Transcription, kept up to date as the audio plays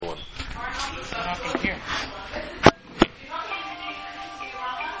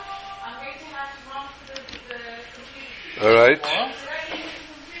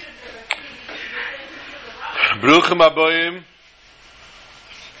Bruchim Aboyim.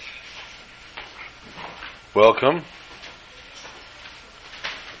 Welcome.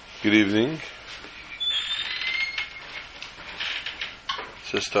 Good evening.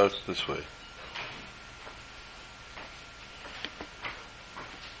 Let's start this way.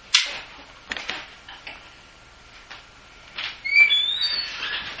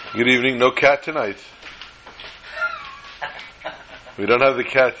 Good evening. No cat tonight. We don't have the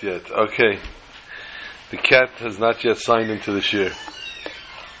cat yet. Okay. The cat has not yet signed into the shir.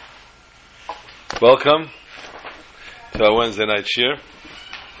 Welcome to our Wednesday night shir.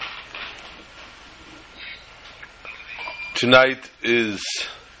 Tonight is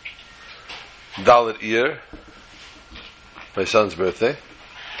Dalet Iyar, my son's birthday.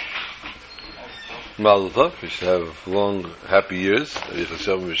 Mazel tov. We should have long, happy years.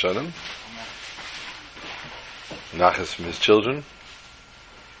 Nachas from his children.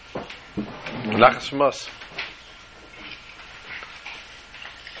 Nachas from us.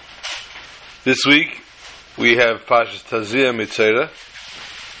 This week we have Pashas Tazria Mitzera,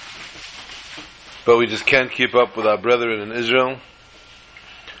 but we just can't keep up with our brethren in Israel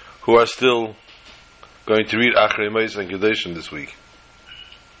who are still going to read Achrei Mos and Kedushin this week.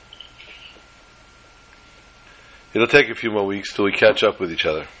 It'll take a few more weeks till we catch up with each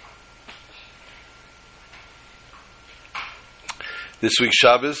other. This week's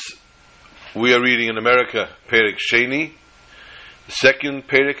Shabbos, we are reading in America Perek Sheni, the second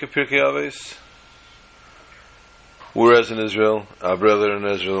Perek of Pirkei Avos, whereas in Israel, our brother in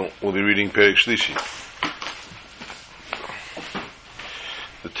Israel will be reading Perek Shlishi.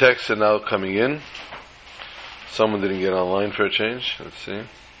 The texts are now coming in. Someone didn't get online for a change. Let's see.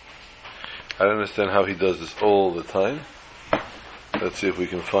 I don't understand how he does this all the time. Let's see if we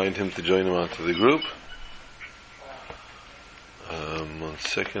can find him to join him onto the group. 1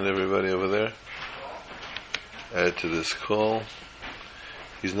 second, everybody over there. Add to this call.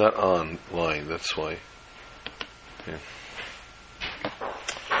 He's not online, that's why. Okay.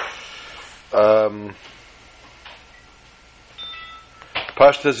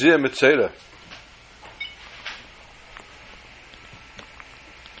 Pashtazia Mitzera.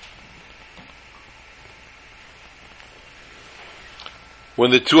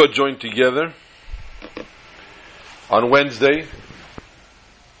 When the two are joined together, on Wednesday,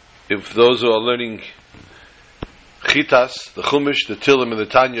 if those who are learning Chitas, the Chumash, the Tilim, and the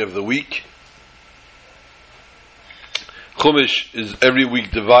Tanya of the week, Chumash is every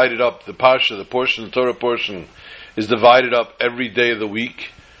week divided up, the Parsha, the portion, the Torah portion, is divided up every day of the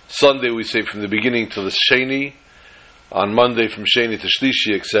week. Sunday we say from the beginning to the Sheni, on Monday from Sheni to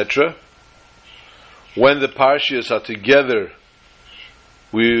Shlishi, etc. When the Parshas are together,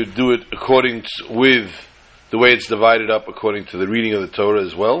 we do it according with the way it's divided up according to the reading of the Torah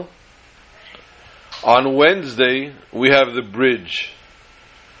as well. On Wednesday, we have the bridge.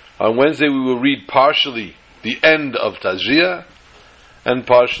 On Wednesday, we will read partially the end of Tazria and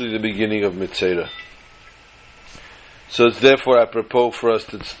partially the beginning of Mitzera. So it's therefore apropos for us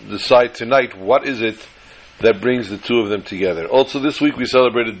to decide tonight what is it that brings the two of them together. Also this week we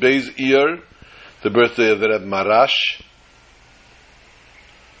celebrated Beis Iyar, the birthday of the Reb Marash.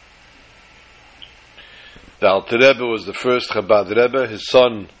 The Alter Rebbe was the first Chabad Rebbe. His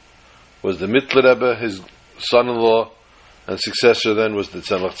son was the Mittler Rebbe. His son-in-law and successor then was the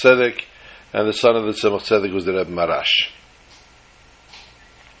Tzemach Tzedek, and the son of the Tzemach Tzedek was the Reb Marash.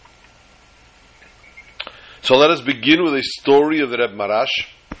 So let us begin with a story of the Reb Marash.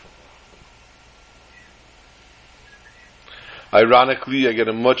 Ironically, I get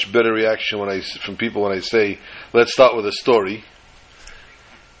a much better reaction from people when I say, let's start with a story.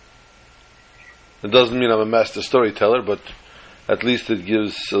 It doesn't mean I'm a master storyteller, but at least it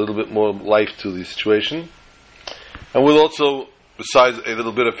gives a little bit more life to the situation. And we'll also, besides a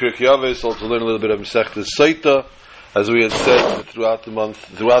little bit of Pirkei Avos, also learn a little bit of Masechtas Sotah, as we had said throughout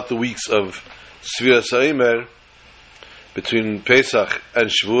the weeks of Sfiras HaOmer, between Pesach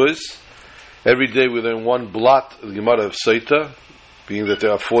and Shavuos. Every day we learn one blot of the Gemara of Sotah, being that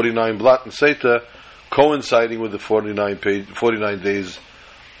there are 49 blot in Sotah, coinciding with the 49 days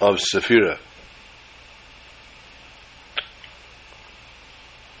of Sephirah.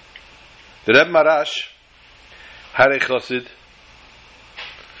 The Reb Marash had a chassid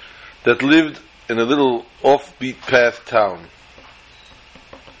that lived in a little offbeat path town.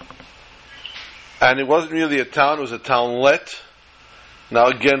 And it wasn't really a town, it was a townlet. Now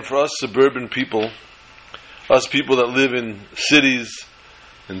again, for us suburban people, us people that live in cities,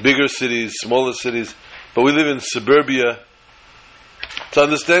 in bigger cities, smaller cities, but we live in suburbia, to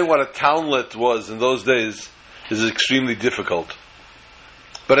understand what a townlet was in those days is extremely difficult.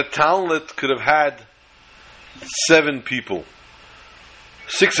 But a townlet could have had 7 people,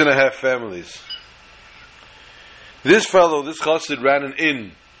 6.5 families. This fellow, this chassid, ran an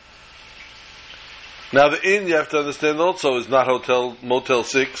inn. Now the inn, you have to understand also, is not Motel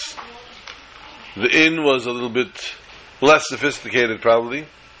 6. The inn was a little bit less sophisticated probably.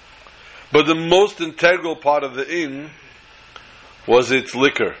 But the most integral part of the inn was its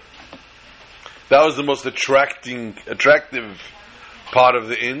liquor. That was the most attractive part of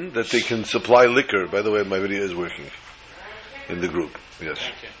the inn, that they can supply liquor. By the way, my video is working in the group. Yes.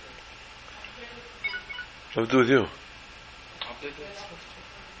 What to do with you?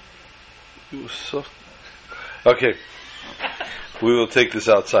 You were soft. Okay. We will take this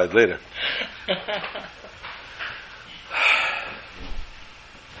outside later.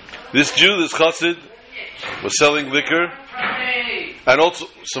 This Jew, this chassid, was selling liquor and also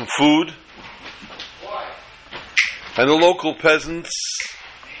some food. And the local peasants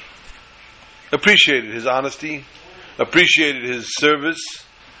appreciated his honesty, appreciated his service,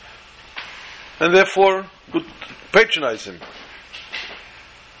 and therefore would patronize him.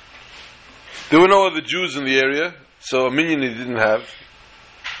 There were no other Jews in the area, so a minion he didn't have.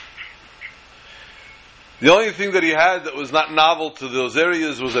 The only thing that he had that was not novel to those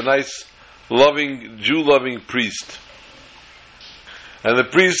areas was a nice, loving, Jew-loving priest. And the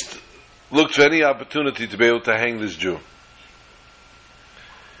priest looked for any opportunity to be able to hang this Jew.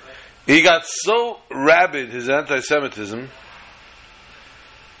 He got so rabid, his anti-Semitism,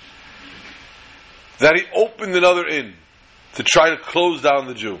 that he opened another inn to try to close down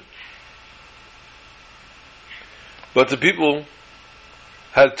the Jew. But the people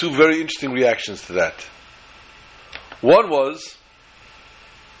had 2 very interesting reactions to that. One was,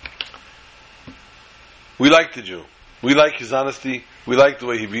 we like the Jew. We like his honesty. We like the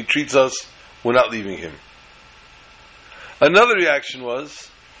way he treats us. We're not leaving him. Another reaction was,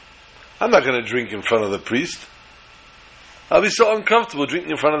 I'm not going to drink in front of the priest. I'll be so uncomfortable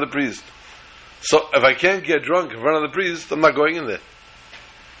drinking in front of the priest. So if I can't get drunk in front of the priest, I'm not going in there.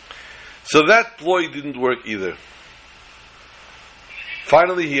 So that ploy didn't work either.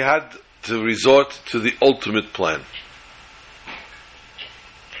 Finally, he had to resort to the ultimate plan.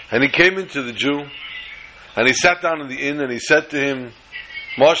 And he came into the Jew, and he sat down in the inn, and he said to him,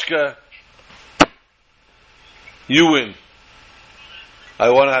 Moshka, you win. I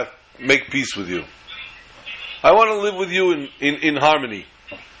want to make peace with you. I want to live with you in harmony.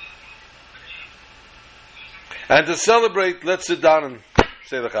 And to celebrate, let's sit down and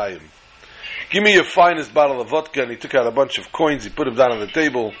say l'chaim. Give me your finest bottle of vodka. And he took out a bunch of coins, he put them down on the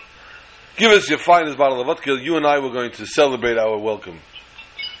table. Give us your finest bottle of vodka. You and I were going to celebrate our welcome.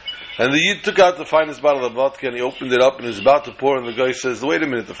 And the Yid took out the finest bottle of vodka and he opened it up and he was about to pour, and the guy says, wait a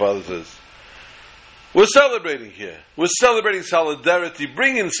minute, the father says, we're celebrating here. We're celebrating solidarity.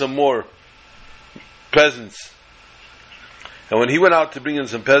 Bring in some more peasants. And when he went out to bring in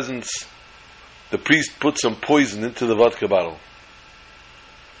some peasants, the priest put some poison into the vodka bottle.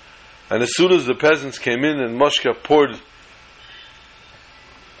 And as soon as the peasants came in and Moshka poured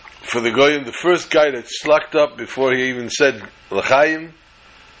for the goyim, the first guy that slucked up before he even said l'chaim,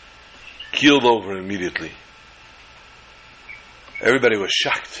 keeled over immediately. Everybody was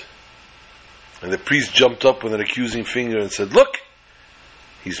shocked. And the priest jumped up with an accusing finger and said, look,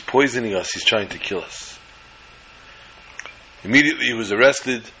 he's poisoning us, he's trying to kill us. Immediately he was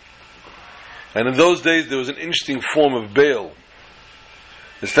arrested. And in those days there was an interesting form of bail.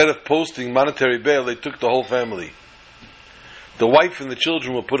 Instead of posting monetary bail, they took the whole family. The wife and the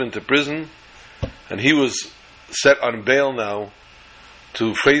children were put into prison, and he was set on bail now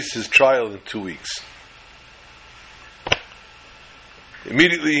to face his trial in 2 weeks.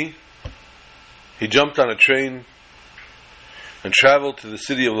 Immediately, he jumped on a train and traveled to the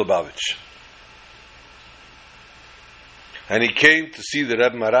city of Lubavitch. And he came to see the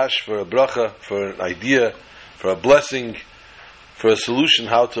Rebbe Marash for a bracha, for an idea, for a blessing, for a solution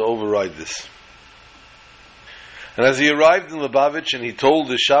how to override this. And as he arrived in Lubavitch and he told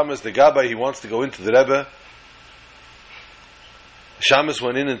the Shamas, the Gabbai, he wants to go into the Rebbe, the Shamas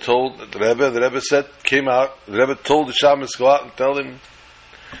went in and told the Rebbe said, came out, the Rebbe told the Shamas, go out and tell him,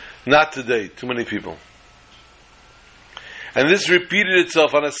 not today, too many people. And this repeated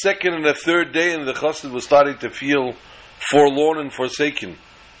itself on a second and a third day, and the Chassid was starting to feel forlorn and forsaken.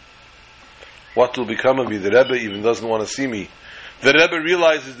 What will become of me? The Rebbe even doesn't want to see me. The Rebbe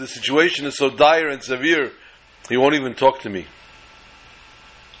realizes the situation is so dire and severe, he won't even talk to me.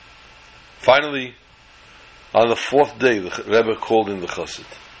 Finally, on the 4th day, the Rebbe called in the Chassid.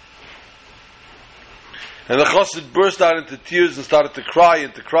 And the Chassid burst out into tears and started to cry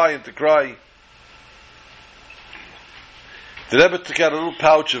and to cry and to cry. The Rebbe took out a little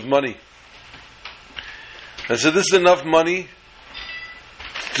pouch of money. and said, this is enough money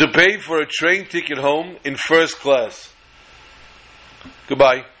to pay for a train ticket home in first class.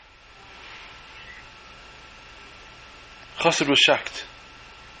 Goodbye. Chassid was shocked.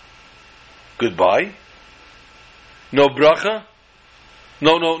 Goodbye? No bracha?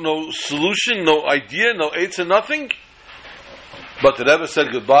 No solution, no idea, no eitzah, nothing? But the Rebbe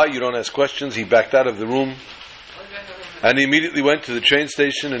said goodbye, you don't ask questions. He backed out of the room. And he immediately went to the train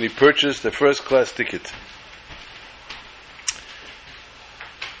station and he purchased a first class ticket.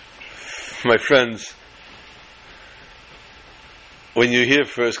 My friends, when you hear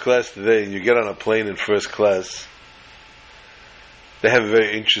first class today and you get on a plane in first class, they have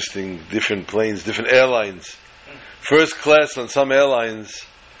very interesting, different planes, different airlines. First class on some airlines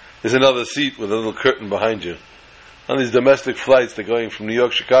is another seat with a little curtain behind you. On these domestic flights, they're going from New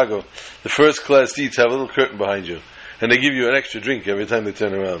York, Chicago, the first class seats have a little curtain behind you. And they give you an extra drink every time they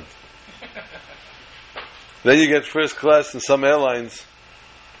turn around. Then you get first class in some airlines.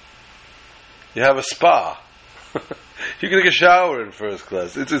 You have a spa. You can take a shower in first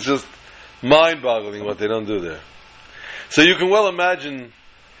class. It's just mind-boggling what they don't do there. So you can well imagine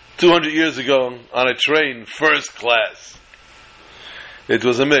 200 years ago on a train, first class. It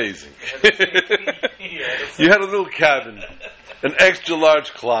was amazing. You had a little cabin, an extra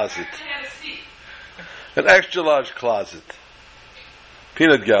large closet. An extra large closet.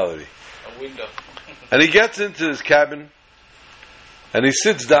 Peanut gallery. A window. And he gets into his cabin and he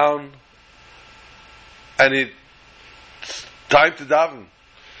sits down and it's time to daven.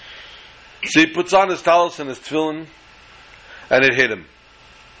 So he puts on his talis and his tefillin and it hit him.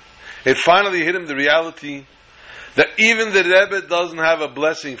 It finally hit him the reality that even the Rebbe doesn't have a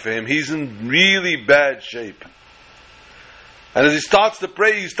blessing for him. He's in really bad shape. And as he starts to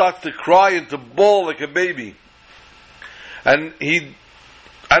pray, he starts to cry and to bawl like a baby. And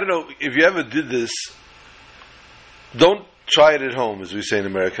I don't know if you ever did this, don't try it at home, as we say in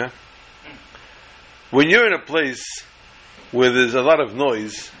America. When you're in a place where there's a lot of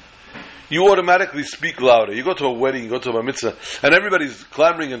noise, you automatically speak louder. You go to a wedding, you go to a bar mitzvah, and everybody's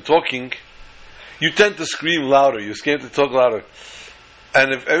clamoring and talking, you tend to scream louder. You're scared to talk louder.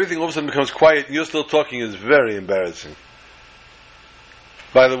 And if everything all of a sudden becomes quiet and you're still talking, it's very embarrassing.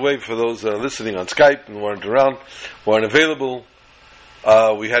 By the way, for those that are listening on Skype and weren't around, weren't available,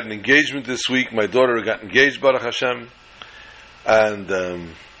 we had an engagement this week. My daughter got engaged, Baruch Hashem.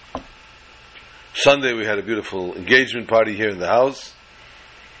 And Sunday we had a beautiful engagement party here in the house.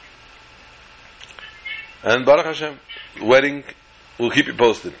 And Baruch Hashem, wedding, we'll keep you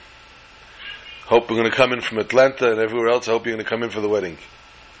posted. Hope we're going to come in from Atlanta and everywhere else. I hope you're going to come in for the wedding.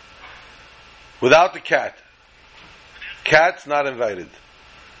 Without the cat. Cat's not invited.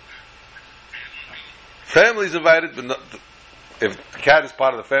 Family's invited, but not, if the cat is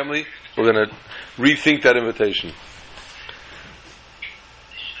part of the family, we're going to rethink that invitation.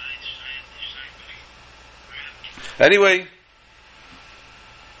 Anyway,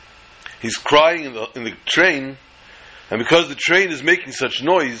 he's crying in the train, and because the train is making such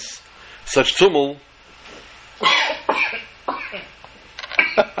noise, such tumult,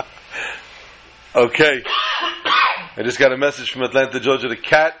 okay, I just got a message from Atlanta, Georgia. The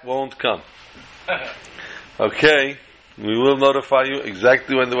cat won't come. Okay, we will notify you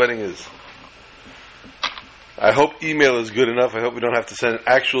exactly when the wedding is. I hope email is good enough. I hope we don't have to send an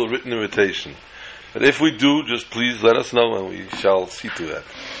actual written invitation. But if we do, just please let us know and we shall see to that.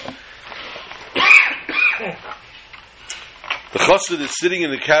 The chassid is sitting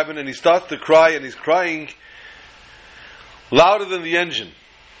in the cabin and he starts to cry, and he's crying louder than the engine.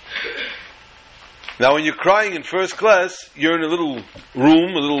 Now when you're crying in first class, you're in a little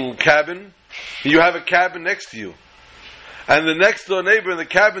room, a little cabin, and you have a cabin next to you. And the next door neighbor in the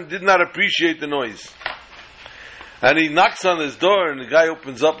cabin did not appreciate the noise. And he knocks on his door and the guy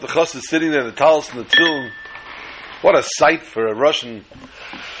opens up, the chassid is sitting there, the talis and the tefillin. What a sight for a Russian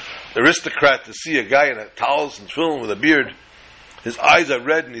aristocrat to see a guy in a talis and tefillin with a beard. His eyes are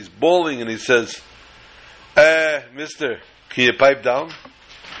red and he's bawling and he says, mister, can you pipe down?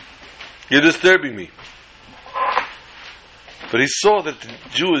 You're disturbing me. But he saw that the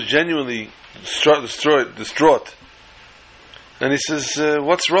Jew was genuinely distraught. And he says,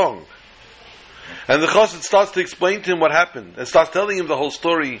 what's wrong? And the chassid starts to explain to him what happened and starts telling him the whole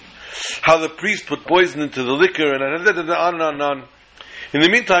story, how the priest put poison into the liquor and on and on and on. In the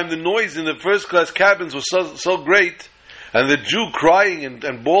meantime, the noise in the first class cabins was so great, and the Jew crying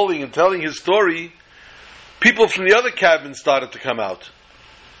and bawling and telling his story, people from the other cabins started to come out.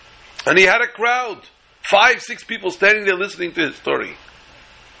 And he had a crowd, 5-6 people standing there listening to his story.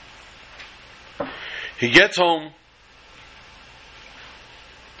 He gets home,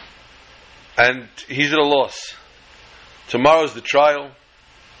 And he's at a loss. Tomorrow's the trial.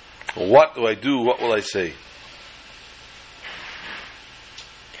 What do I do? What will I say?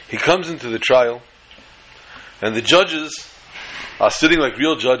 He comes into the trial, and the judges are sitting like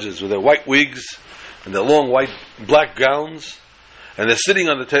real judges with their white wigs and their long white black gowns, and they're sitting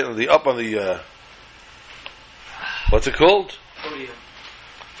on the table, up on the what's it called? Podium.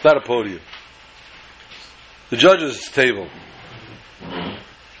 It's not a podium. The judges' table,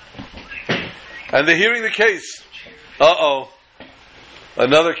 and they're hearing the case.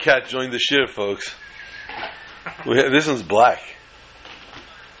 Another cat joined the shir, folks. This one's black.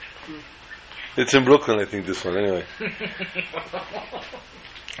 It's in Brooklyn, I think, this one, anyway.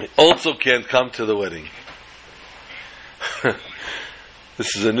 He also can't come to the wedding.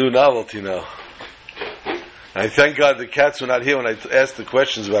 This is a new novelty now. I thank God the cats were not here when I asked the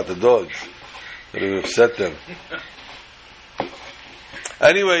questions about the dogs. It would have upset them.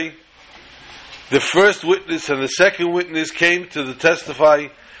 Anyway, the first witness and the second witness came to testify,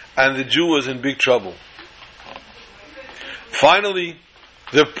 and the Jew was in big trouble. Finally,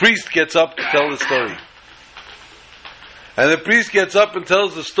 the priest gets up to tell the story. And the priest gets up and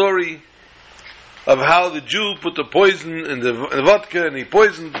tells the story of how the Jew put the poison in the vodka and he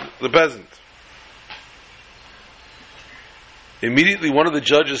poisoned the peasant. Immediately one of the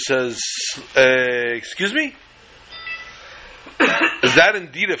judges says, excuse me? Is that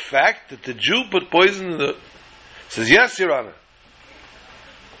indeed a fact that the Jew put poison in the... Says, yes, Your Honor.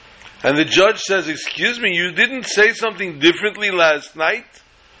 And the judge says, excuse me, you didn't say something differently last night?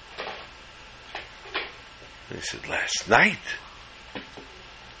 And he said, last night?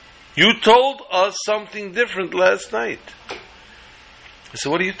 You told us something different last night. I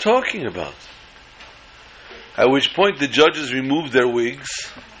said, what are you talking about? At which point the judges removed their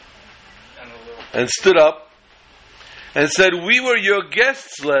wigs and stood up and said, we were your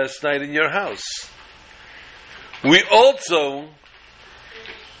guests last night in your house. We also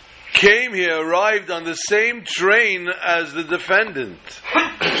came here, arrived on the same train as the defendant.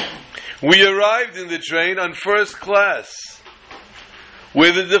 We arrived in the train on first class,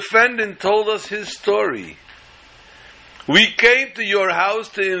 where the defendant told us his story. We came to your house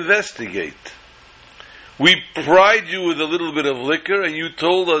to investigate. We pried you with a little bit of liquor, and you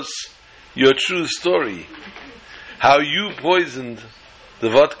told us your true story, how you poisoned the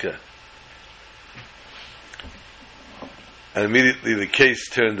vodka. And immediately the case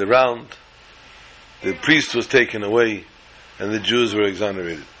turned around, the priest was taken away, and the Jews were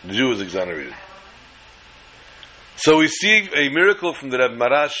exonerated. The Jew was exonerated. So we see a miracle from the Reb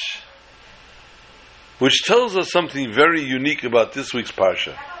Marash, which tells us something very unique about this week's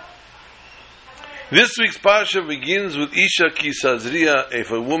Parsha. This week's Parsha begins with Isha ki sazria,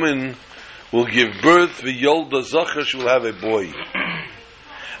 if a woman will give birth, v'yolda zachar, she will have a boy.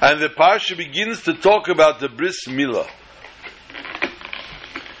 And the Parsha begins to talk about the Bris Milah.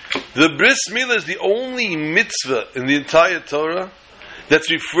 The Bris Milah is the only mitzvah in the entire Torah that's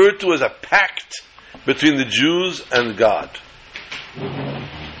referred to as a pact between the Jews and God.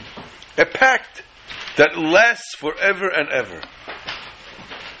 A pact that lasts forever and ever.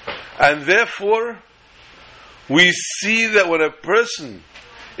 And therefore, we see that when a person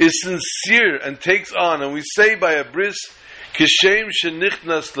is sincere and takes on, and we say by a bris, Kishem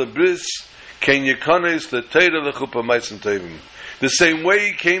shenichnas lebris, ken yekanes leteira lechupa ma'asim tovim. The same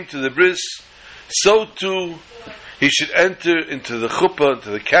way he came to the bris, so too he should enter into the chuppah, into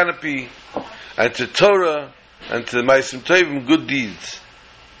the canopy, and to Torah, and to the ma'asim tovim, good deeds.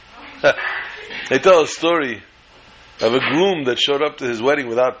 They tell a story of a groom that showed up to his wedding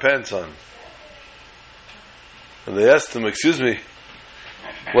without pants on. And they asked him, excuse me,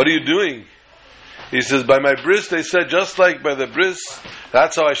 what are you doing? He says, by my bris, they said, just like by the bris,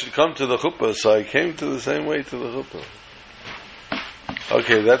 that's how I should come to the chuppah, so I came to the same way to the chuppah.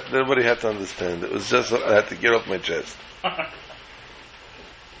 Okay, that nobody had to understand. It was just, I had to get off my chest.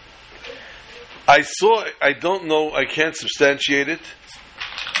 I don't know, I can't substantiate it,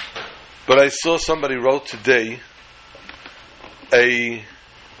 but I saw somebody wrote today a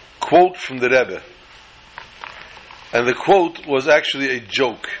quote from the Rebbe. And the quote was actually a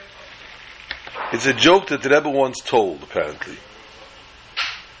joke. It's a joke that the Rebbe once told, apparently.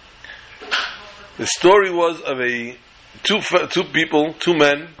 The story was of two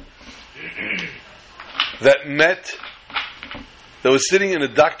men that met, that was sitting in a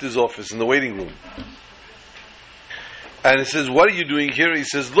doctor's office in the waiting room. And he says, what are you doing here? He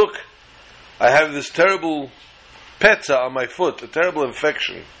says, look, I have this terrible petza on my foot, a terrible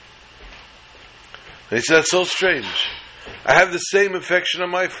infection. And he said, that's so strange. I have the same infection on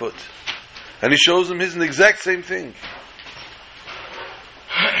my foot. And he shows him his, and the exact same thing.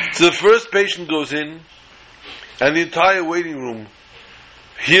 So the first patient goes in, and the entire waiting room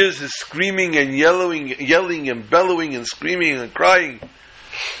hears his screaming and yelling and bellowing and screaming and crying.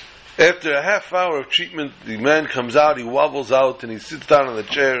 After a half hour of treatment, the man comes out, he wobbles out, and he sits down on the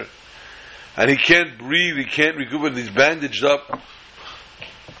chair, and he can't breathe, he can't recuperate, he's bandaged up.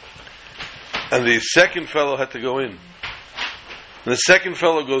 And the second fellow had to go in. And the second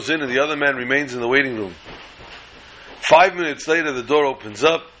fellow goes in, and the other man remains in the waiting room. 5 minutes later, the door opens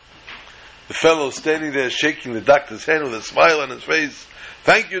up. The fellow standing there shaking the doctor's hand with a smile on his face.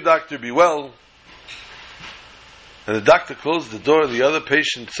 "Thank you, doctor, be well." And the doctor closes the door, and the other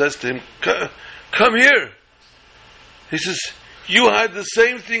patient says to him, "Come here." He says, "You had the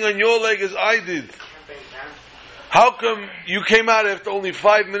same thing on your leg as I did. How come you came out after only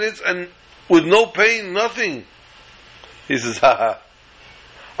 5 minutes and with no pain, nothing?" He says, "I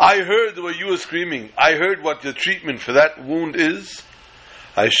heard what you were screaming. I heard what the treatment for that wound is.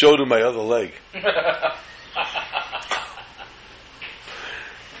 I showed him my other leg."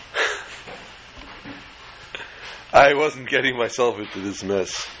 I wasn't getting myself into this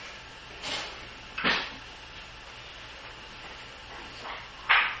mess.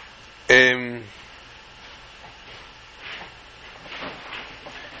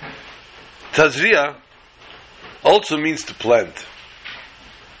 Tazria also means to plant.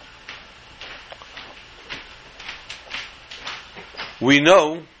 We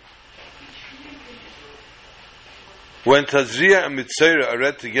know when Tazria and Mitzera are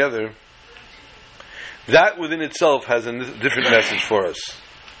read together, that within itself has a different message for us.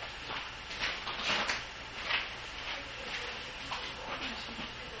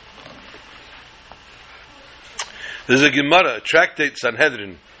 There's a Gemara, a tractate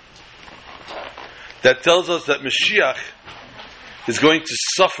Sanhedrin, that tells us that Mashiach is going to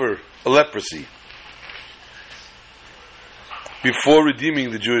suffer a leprosy before redeeming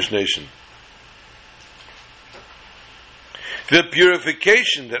the Jewish nation. The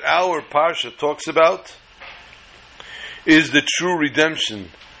purification that our Parsha talks about is the true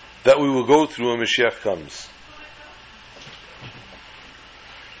redemption that we will go through when Mashiach comes.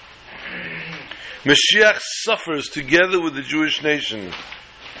 Mashiach suffers together with the Jewish nation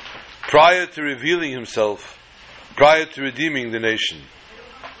prior to revealing himself, prior to redeeming the nation.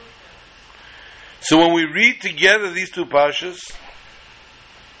 So when we read together these two parshas,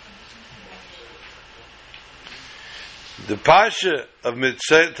 the parsha of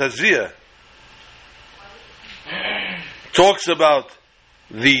Tazria talks about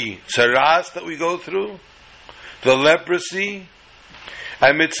the tzaras that we go through, the leprosy,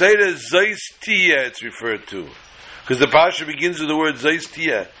 and Mitzera Zeis Tiyah it's referred to, because the parsha begins with the word Zeis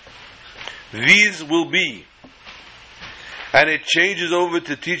Tiyah. These will be. And it changes over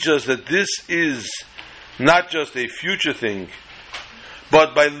to teach us that this is not just a future thing,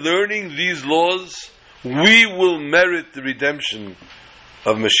 but by learning these laws, we will merit the redemption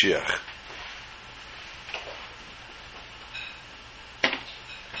of Mashiach.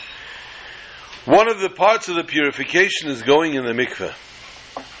 One of the parts of the purification is going in the mikveh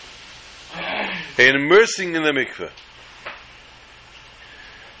and immersing in the mikveh.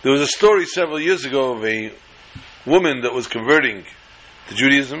 There was a story several years ago of a woman that was converting to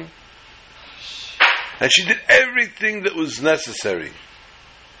Judaism, and she did everything that was necessary.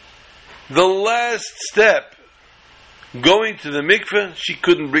 The last step, going to the mikveh, she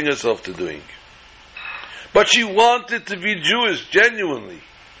couldn't bring herself to doing. But she wanted to be Jewish, genuinely.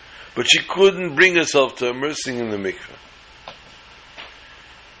 But she couldn't bring herself to immersing in the mikveh.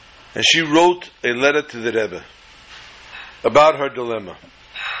 And she wrote a letter to the Rebbe about her dilemma.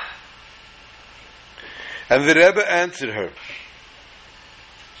 And the Rebbe answered her.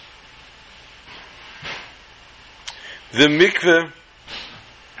 The mikveh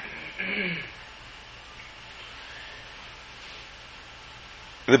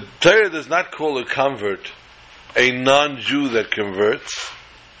the Torah does not call a convert a non-Jew that converts.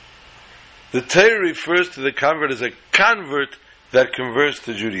 The Torah refers to the convert as a convert that converts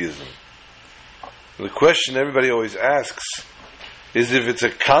to Judaism. The question everybody always asks is, if it's a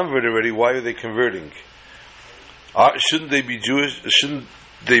convert already, why are they converting? Shouldn't they be Jewish? Shouldn't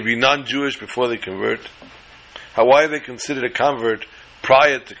they be non-Jewish before they convert? Why are they considered a convert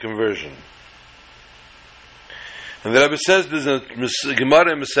prior to conversion? And the Rebbe says there's a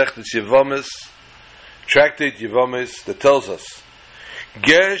Gemara in Masechtas Yevamis, tractate Yevamis, that tells us,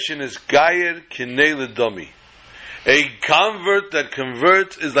 Gersh in his gayer kinei ledomi. A convert that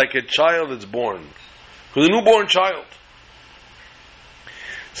converts is like a child that's born. With a newborn child.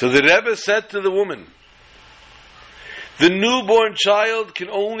 So the Rebbe said to the woman, the newborn child can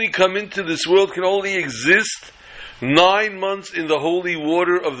only come into this world, can only exist 9 months in the holy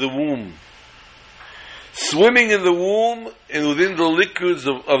water of the womb, swimming in the womb and within the liquids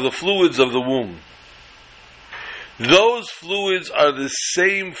of the fluids of the womb. Those fluids are the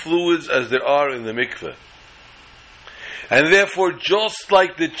same fluids as there are in the mikveh. And therefore, just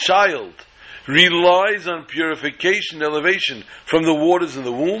like the child relies on purification, elevation from the waters in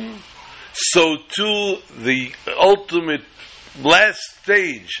the womb, so too the ultimate last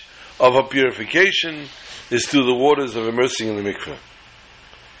stage of her purification is through the waters of immersing in the mikveh.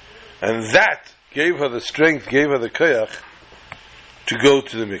 And that gave her the strength, gave her the koyach to go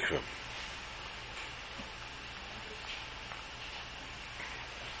to the mikveh.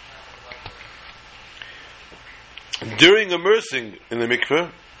 During immersing in the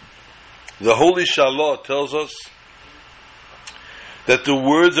mikveh, the Holy Shalah tells us that the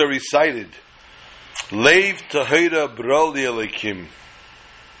words are recited, Leiv Tahira Bra Li Elokim,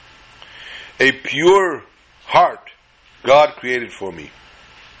 a pure heart God created for me.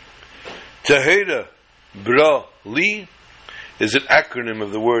 Tahira Bra Li is an acronym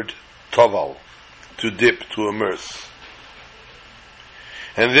of the word Taval, to dip, to immerse.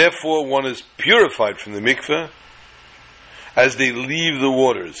 And therefore one is purified from the mikveh as they leave the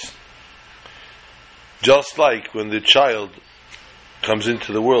waters. Just like when the child comes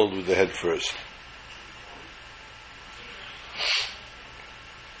into the world with the head first.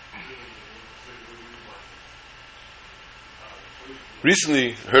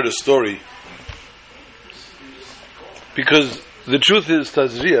 Recently heard a story, because the truth is,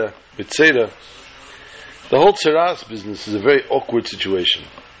 Tazria, B'Tzera, the whole Tzeras business is a very awkward situation.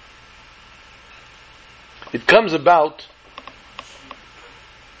 It comes about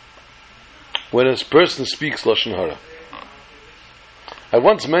when a person speaks Lashon Hara. I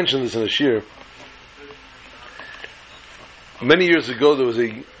once mentioned this in a shir. Many years ago there was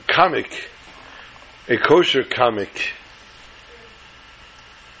a comic, a kosher comic,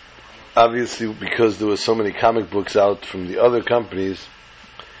 obviously because there were so many comic books out from the other companies.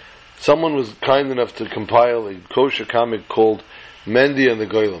 Someone was kind enough to compile a kosher comic called Mendy and the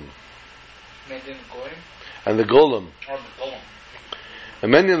Golem. Mendy and the Golem? And the Golem. Oh, the Golem.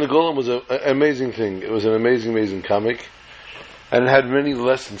 And Mendy and the Golem was an amazing thing. It was an amazing comic. And it had many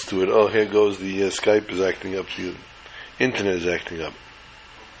lessons to it. Oh, here goes the Skype is acting up. The internet is acting up.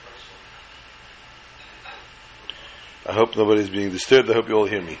 I hope nobody's being disturbed. I hope you all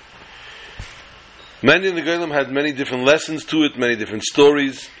hear me. Mendy and the Golem had many different lessons to it, many different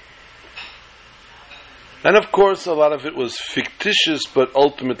stories. And of course, a lot of it was fictitious, but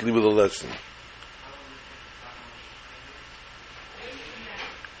ultimately with a lesson.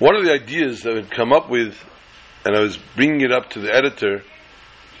 One of the ideas that I had come up with, and I was bringing it up to the editor,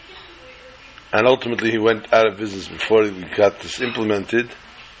 and ultimately he went out of business before we got this implemented,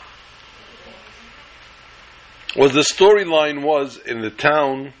 was the storyline was, in the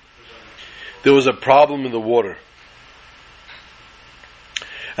town, there was a problem in the water.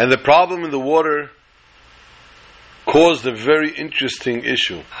 And the problem in the water caused a very interesting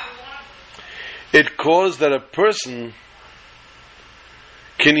issue. It caused that a person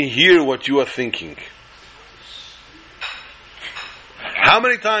can hear what you are thinking. How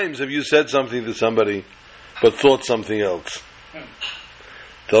many times have you said something to somebody but thought something else?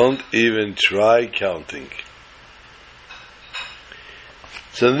 Don't even try counting.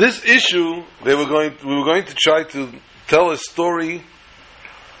 So in this issue, we were going to try to tell a story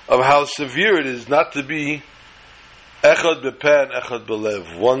of how severe it is not to be echad bepeh and echad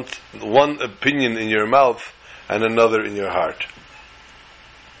belev, one opinion in your mouth and another in your heart.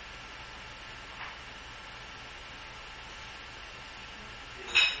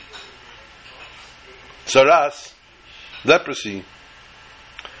 Saras, leprosy,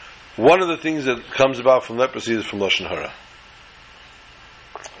 one of the things that comes about from leprosy is from Lashon Hara.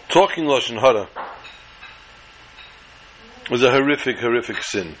 Talking Lashon Hara was a horrific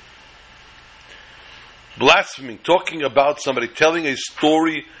sin. Blasphemy, talking about somebody, telling a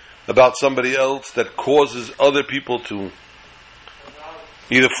story about somebody else that causes other people to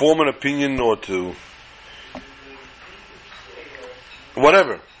either form an opinion or to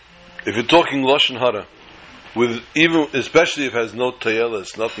whatever. If you're talking Lashon Hara, with even especially if it has no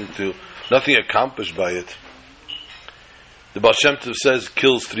tayelas, nothing accomplished by it, the Baal Shem Tov says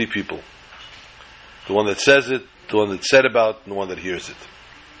kills 3 people: the one that says it, the one that's said about, and the one that hears it.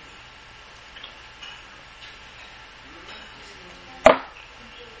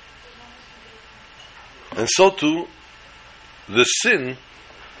 And so too, the sin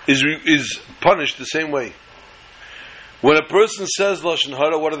is punished the same way. When a person says Lashon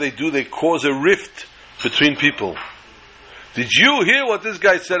Hara, what do? They cause a rift between people. Did you hear what this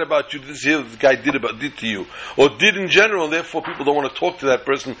guy said about you? Did you hear what this guy did to you? Or did in general, and therefore people don't want to talk to that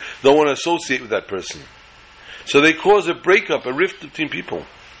person, don't want to associate with that person. So they cause a breakup, a rift between people.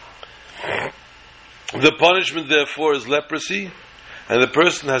 The punishment, therefore, is leprosy, and the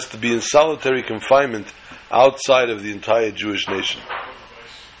person has to be in solitary confinement outside of the entire Jewish nation.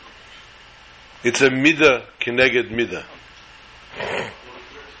 It's a midah keneged midah.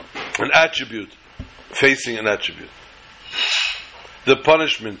 An attribute facing an attribute. The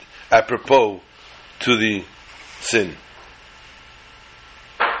punishment apropos to the sin.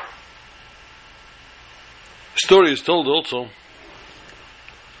 Story is told also.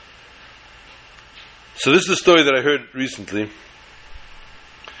 So this is a story that I heard recently.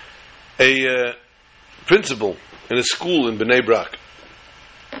 A principal in a school in Bnei Brak,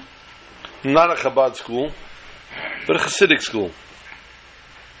 not a Chabad school, but a Hasidic school,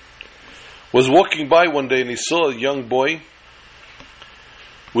 was walking by one day and he saw a young boy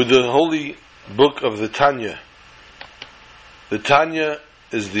with the holy book of the Tanya. The Tanya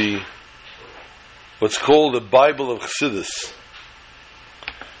is what's called the Bible of Chassidus.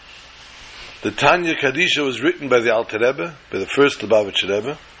 The Tanya Kadisha was written by the Alter Rebbe, by the first Lubavitcher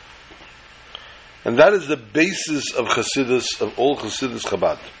Rebbe, and that is the basis of Chassidus, of all Chassidus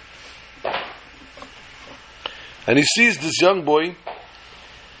Chabad. And he sees this young boy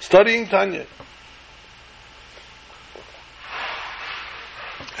studying Tanya.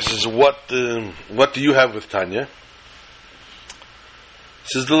 He says, what do you have with Tanya? He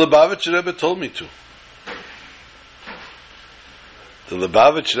says, the Lubavitcher Rebbe told me to. The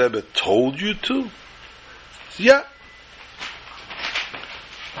Lubavitcher Rebbe told you to? Says, yeah.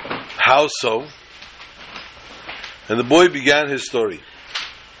 How so? And the boy began his story.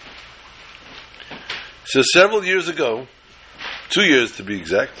 So several years ago, 2 years to be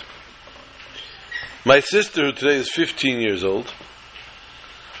exact, my sister, who today is 15 years old,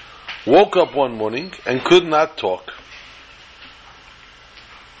 woke up one morning and could not talk.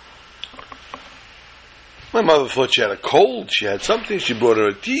 My mother thought she had a cold, she had something, she brought her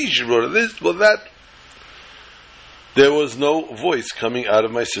a tea, she brought her this, brought that. There was no voice coming out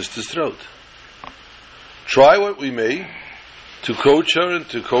of my sister's throat. Try what we may to coach her and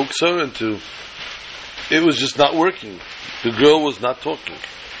to coax her it was just not working. The girl was not talking.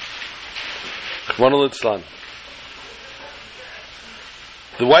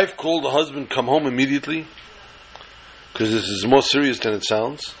 The wife called the husband, come home immediately, because this is more serious than it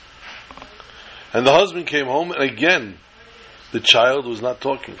sounds. And the husband came home, and again, the child was not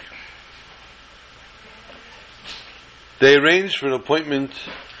talking. They arranged for an appointment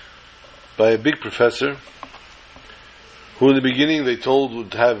by a big professor, who in the beginning they told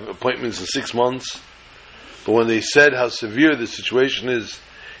would have appointments in 6 months, but when they said how severe the situation is,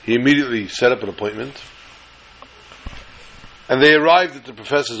 he immediately set up an appointment. And they arrived at the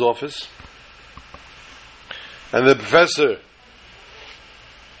professor's office, and the professor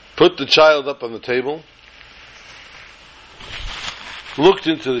put the child up on the table, looked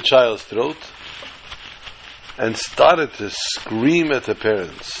into the child's throat, and started to scream at the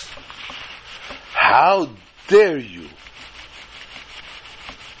parents. How dare you?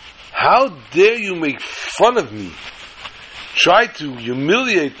 How dare you make fun of me? Try to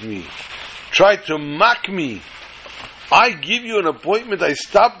humiliate me. Try to mock me. I give you an appointment. I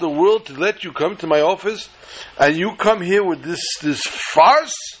stop the world to let you come to my office, and you come here with this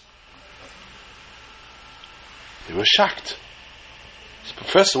farce? They were shocked. Said,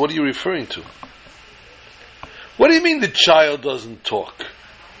 Professor, what are you referring to? What do you mean the child doesn't talk?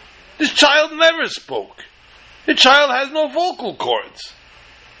 This child never spoke. The child has no vocal cords.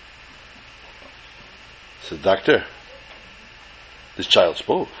 I said, Doctor, this child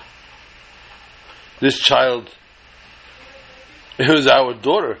spoke. This child, it was our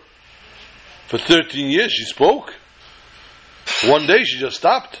daughter. For 13 years she spoke. One day she just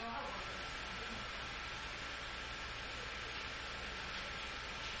stopped.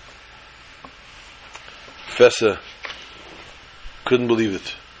 Professor couldn't believe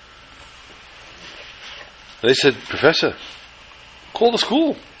it. And they said, Professor, call the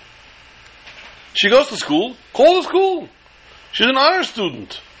school. She goes to school, call the school. She's an honor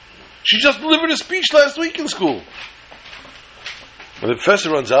student. She just delivered a speech last week in school. When the professor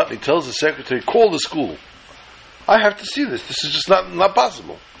runs out and he tells the secretary, call the school. I have to see this. This is just not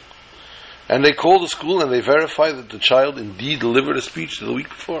possible. And they call the school and they verify that the child indeed delivered a speech the week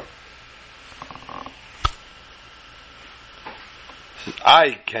before. He says,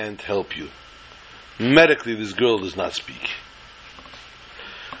 I can't help you. Medically, this girl does not speak.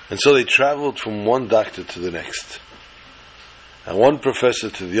 And so they traveled from one doctor to the next, and one professor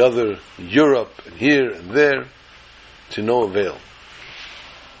to the other, Europe and here and there. to no avail.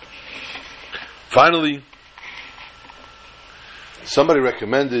 Finally, somebody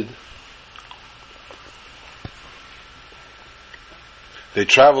recommended they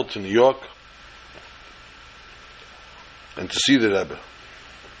traveled to New York and to see the Rebbe.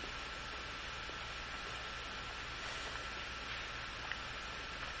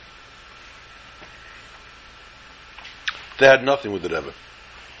 They had nothing with the Rebbe.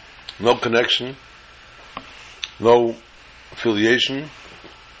 No connection, no affiliation.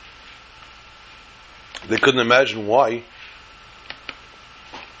 They couldn't imagine why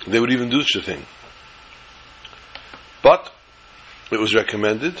they would even do such a thing. But it was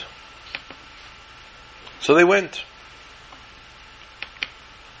recommended, so they went.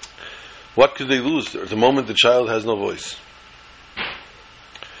 What could they lose? At the moment the child has no voice.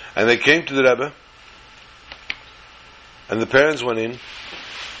 And they came to the Rebbe, and the parents went in,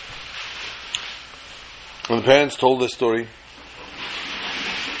 and the parents told their story.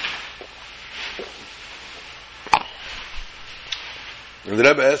 And the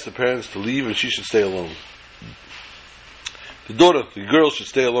Rebbe asked the parents to leave and she should stay alone. The daughter, the girl, should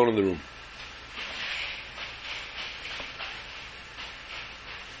stay alone in the room.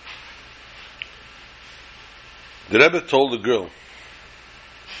 The Rebbe told the girl,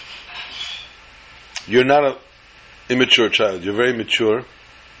 "You're not an immature child. You're very mature.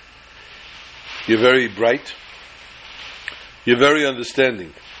 You're very bright. You're very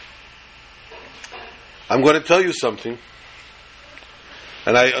understanding. I'm going to tell you something,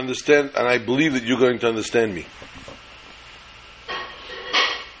 and I understand, and I believe that you're going to understand me.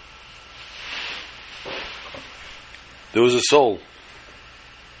 There was a soul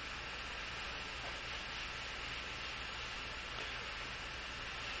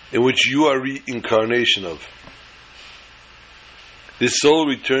in which you are reincarnation of. This soul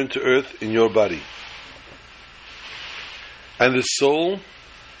returned to earth in your body. And the soul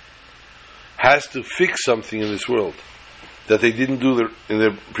has to fix something in this world that they didn't do in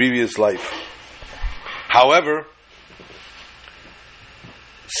their previous life. However,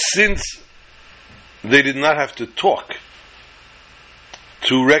 since they did not have to talk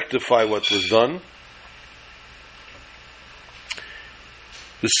to rectify what was done,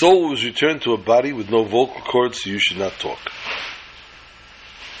 the soul was returned to a body with no vocal cords, so you should not talk.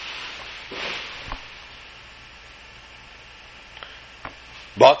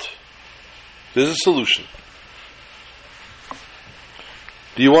 But there's a solution.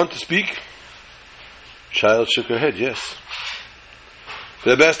 Do you want to speak? Child shook her head, yes.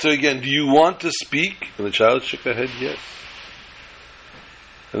 The Rebbe asked her again, do you want to speak? And the child shook her head, yes.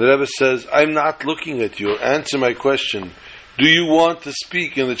 And the Rebbe says, I'm not looking at you. Answer my question. Do you want to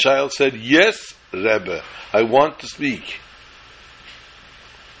speak? And the child said, yes, Rebbe, I want to speak.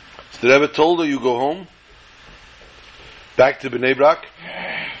 So the Rebbe told her, you go home, back to Bnei Brak,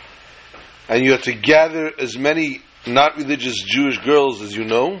 and you have to gather as many not religious Jewish girls as you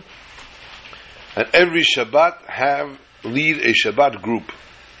know, and every Shabbat lead a Shabbat group.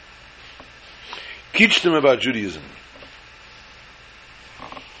 Teach them about Judaism,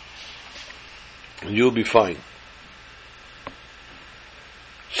 and you'll be fine.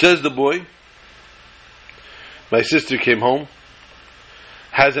 Says the boy, my sister came home,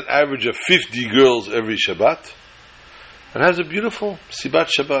 has an average of 50 girls every Shabbat, and has a beautiful Sibat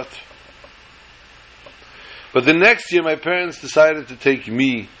Shabbat. But the next year my parents decided to take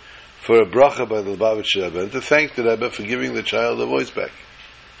me for a bracha by the Lubavitcher Rebbe and to thank the Rebbe for giving the child a voice back.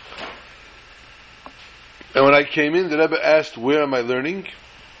 And when I came in, the Rebbe asked, where am I learning?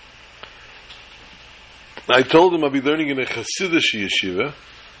 I told him I'll be learning in a Hasidic yeshiva.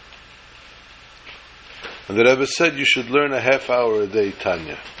 And the Rebbe said, you should learn a half hour a day,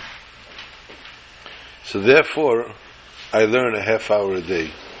 Tanya. So therefore, I learn a half hour a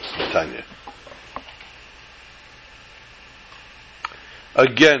day, Tanya.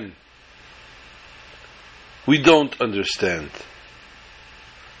 Again, we don't understand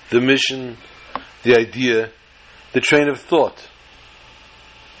the mission, the idea, the train of thought.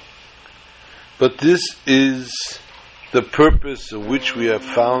 But this is the purpose of which we have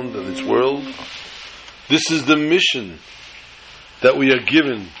found in this world. This is the mission that we are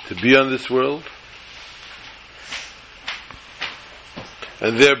given to be on this world.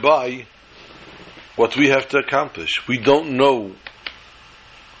 And thereby, what we have to accomplish. We don't know,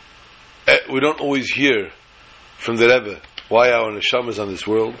 we don't always hear from the Rebbe why our neshama is on this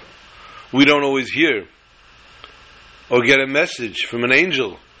world. We don't always hear or get a message from an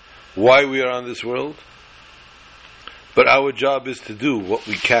angel why we are on this world. But our job is to do what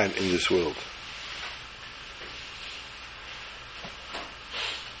we can in this world.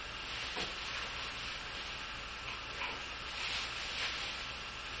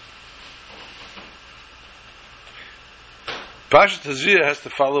 Pasha Tazria has to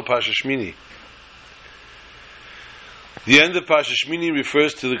follow Pasha Shmini. The end of Pasha Shmini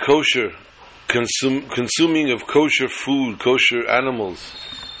refers to the kosher, consuming of kosher food, kosher animals,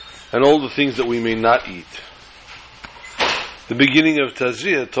 and all the things that we may not eat. The beginning of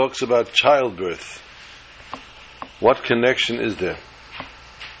Tazria talks about childbirth. What connection is there?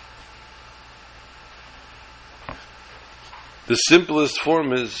 The simplest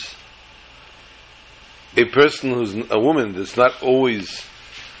form is a woman that's not always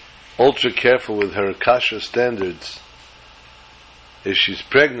ultra careful with her kasha standards. If she's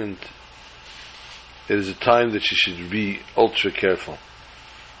pregnant, it is a time that she should be ultra careful,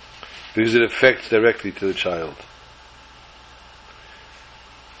 because it affects directly to the child.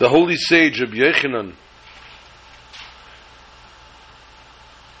 The holy sage Rabbi Yochanan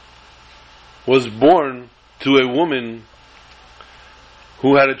was born to a woman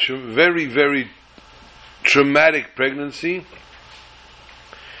who had a very, very traumatic pregnancy,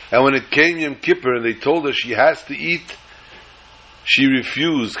 and when it came Yom Kippur and they told her she has to eat, she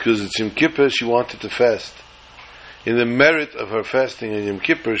refused because it's Yom Kippur. She wanted to fast. In the merit of her fasting in Yom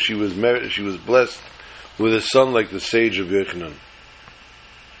Kippur, she was blessed with a son like the sage of Yochanan.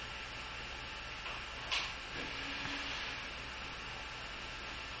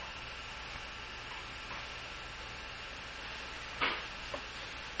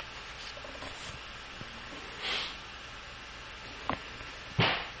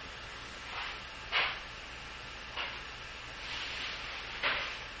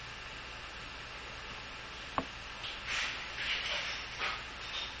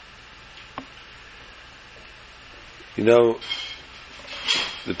 You know,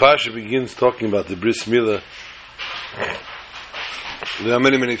 the Pasha begins talking about the Bris Milah. There are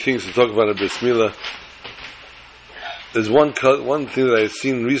many, many things to talk about a Bris Milah. There's one thing that I've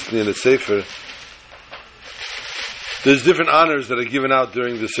seen recently in the Sefer. There's different honors that are given out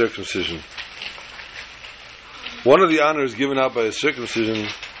during the circumcision. One of the honors given out by the circumcision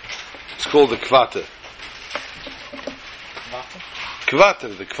is called the Kvater.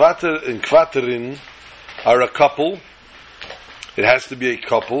 Kvater. The Kvater and Kvaterin are a couple. It has to be a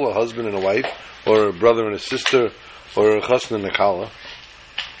couple, a husband and a wife, or a brother and a sister, or a chasna and a kala.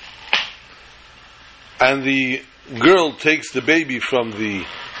 And the girl takes the baby from the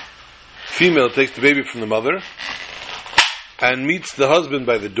female, takes the baby from the mother, and meets the husband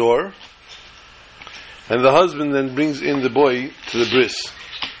by the door. And the husband then brings in the boy to the bris.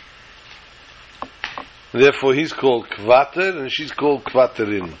 Therefore, he's called Kvater, and she's called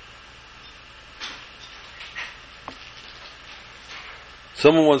Kvaterin.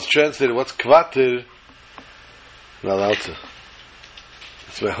 Someone once translated, what's Kvater? Not allowed to.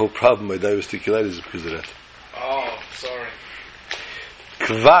 That's my whole problem. My diverticulitis is because of that. Oh, sorry.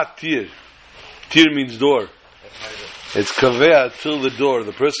 Kvatir. Tir means door. It's kavea till the door.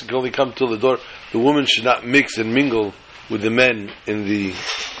 The person can only come till the door. The woman should not mix and mingle with the men in the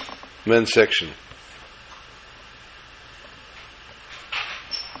men's section.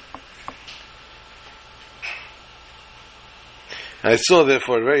 I saw,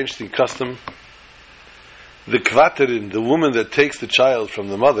 therefore, a very interesting custom. The kvaterin, the woman that takes the child from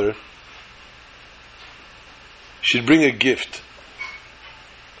the mother, should bring a gift.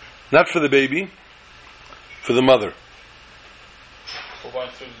 Not for the baby, for the mother. For going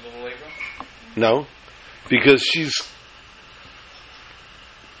through the labor? No, because she's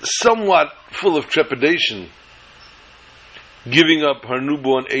somewhat full of trepidation, giving up her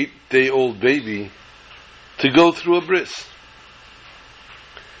newborn 8-day-old baby to go through a bris.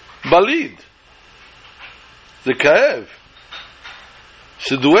 Balid, the kaev,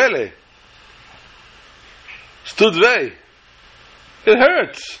 se duele, studvei, it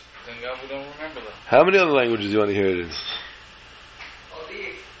hurts. Then God, we don't remember that. How many other languages do you want to hear it in? Oh,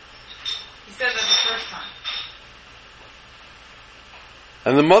 he said that the first time.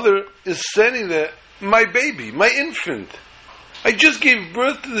 And the mother is standing there, my baby, my infant. I just gave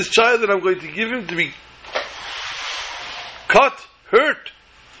birth to this child and I'm going to give him to be cut, hurt.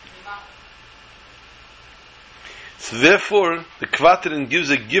 So therefore, the Kvaterin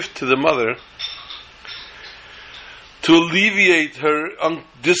gives a gift to the mother to alleviate her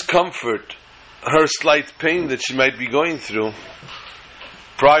discomfort, her slight pain that she might be going through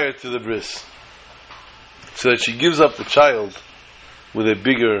prior to the bris. So that she gives up the child with a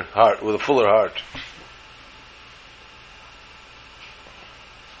bigger heart, with a fuller heart.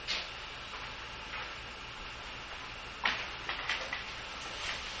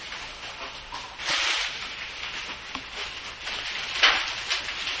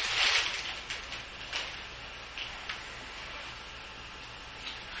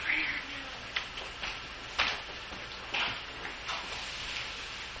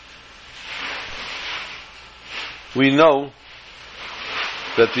 we know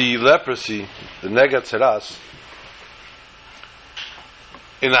that the leprosy, the Nega Tzeras,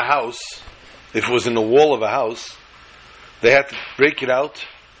 in a house, if it was in the wall of a house, they had to break it out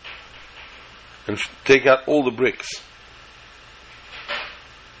and take out all the bricks.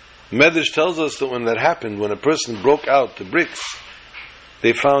 Medrash tells us that when that happened, when a person broke out the bricks,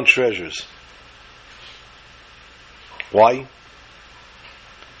 they found treasures. Why?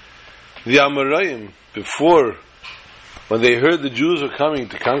 The Amoraim, before, when they heard the Jews were coming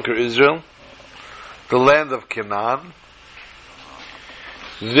to conquer Israel, the land of Canaan,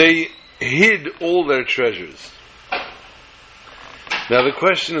 they hid all their treasures. Now the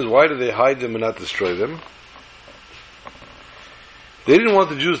question is, why did they hide them and not destroy them? They didn't want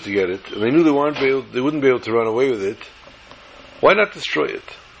the Jews to get it, and they knew they wouldn't be able to run away with it. Why not destroy it?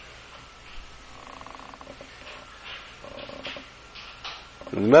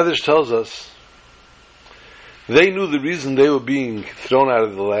 And the Medrash tells us they knew the reason they were being thrown out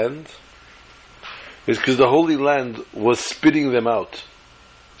of the land is because the Holy Land was spitting them out.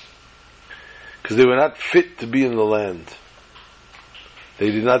 Because they were not fit to be in the land.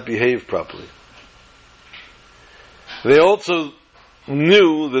 They did not behave properly. They also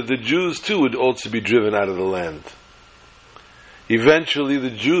knew that the Jews too would also be driven out of the land. Eventually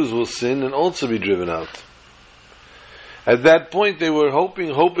the Jews will sin and also be driven out. At that point they were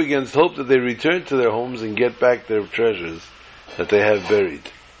hoping, hope against hope, that they return to their homes and get back their treasures that they have buried.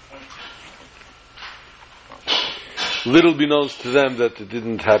 Little beknownst to them that it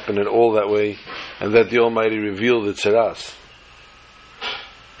didn't happen at all that way, and that the Almighty revealed the Tzeras.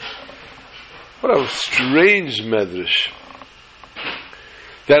 What a strange medrash.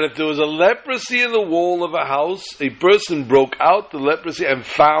 That if there was a leprosy in the wall of a house, a person broke out the leprosy and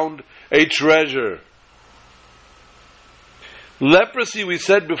found a treasure. Leprosy, we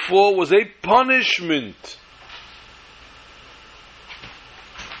said before, was a punishment.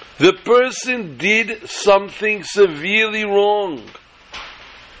 The person did something severely wrong.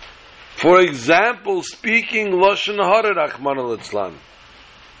 For example, speaking Lashon Hara, Rachmana litzlan.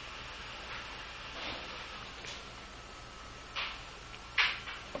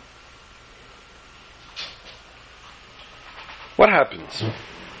 What happens?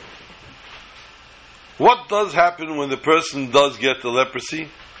 What does happen when the person does get the leprosy?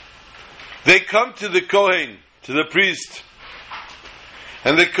 They come to the Kohen, to the priest,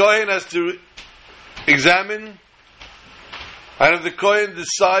 and the Kohen has to examine, and if the Kohen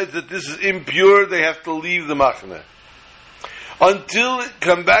decides that this is impure, they have to leave the Machne. Until it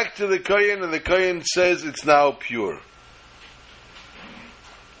come back to the Kohen, and the Kohen says it's now pure.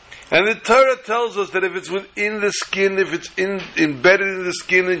 And the Torah tells us that if it's within the skin, if it's embedded in the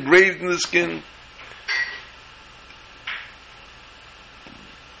skin, engraved in the skin,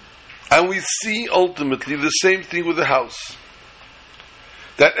 and we see ultimately the same thing with the house,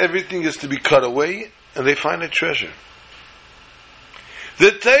 that everything is to be cut away, and they find a treasure.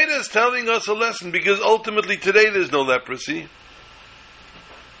 The Torah is telling us a lesson, because ultimately today there's no leprosy.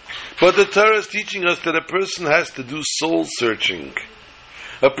 But the Torah is teaching us that a person has to do soul searching.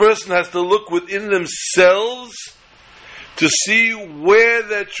 A person has to look within themselves to see where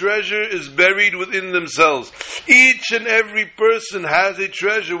their treasure is buried within themselves. Each and every person has a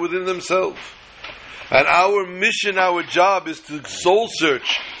treasure within themselves. And our mission, our job is to soul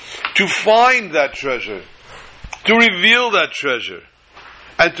search, to find that treasure, to reveal that treasure,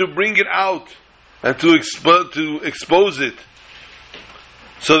 and to bring it out, and to expose it,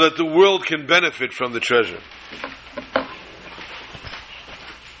 so that the world can benefit from the treasure.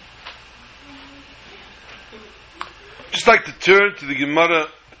 Just like to turn to the Gemara,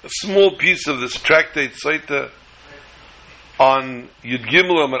 a small piece of this tractate Saita on Yud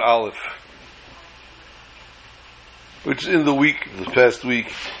Gimel Amar Aleph, which is in the past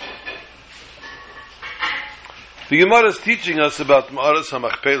week. The Gemara is teaching us about Ma'aras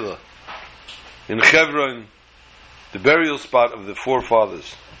HaMachpelah in Hebron, the burial spot of the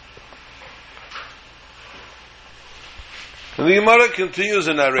forefathers. And the Gemara continues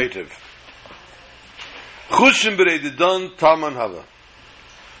a narrative. Chushim b'rei Dan Talman Hava.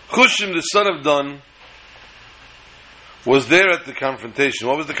 Chushim, the son of Dan, was there at the confrontation.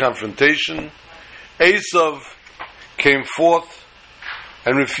 What was the confrontation? Esav came forth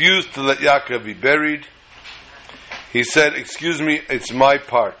and refused to let Yaakov be buried. He said, "Excuse me, it's my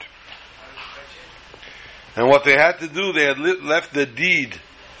part." And what they had to do, they had left the deed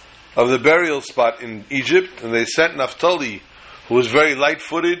of the burial spot in Egypt, and they sent Naphtali, who was very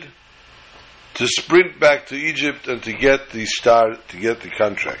light-footed, to sprint back to Egypt and to get the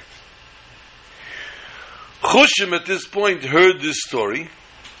contract. Chushim at this point heard this story,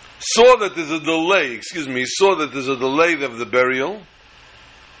 saw that there's a delay, he saw that there's a delay of the burial.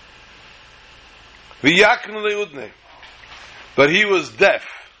 But he was deaf.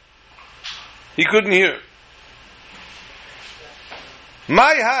 He couldn't hear.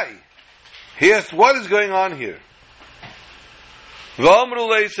 My hi. He asked, what is going on here?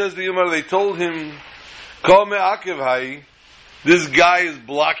 V'amrulei, says the Yomar, they told him, Kol me'akev hai, this guy is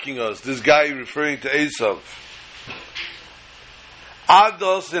blocking us. This guy referring to Esav.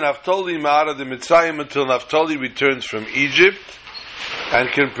 Ados in Naphtali ma'ara de Mitzrayim, until Naphtali returns from Egypt and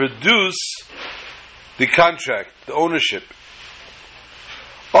can produce the contract, the ownership.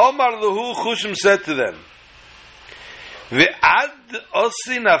 Omar Lahu Chushim said to them, Ve'ad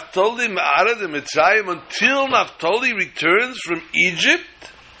osi Naphtali ma'ara de Mitzrayim, until Naphtali returns from Egypt,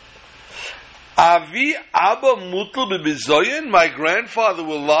 Avi Abba Mutal bebizoyin, my grandfather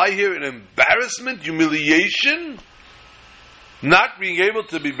will lie here in embarrassment, humiliation, not being able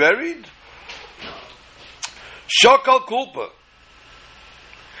to be buried. Shokal Kulpa.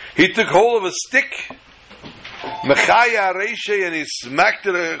 He took hold of a stick, Mechaya Reishe, and he smacked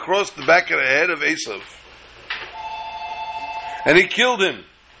it across the back of the head of Esav. And he killed him.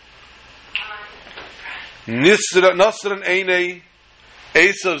 Nasran Einei,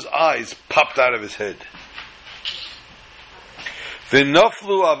 Esav's eyes popped out of his head.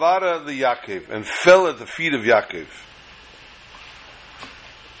 V'noflu avara the Yaakov, and fell at the feet of Yaakov.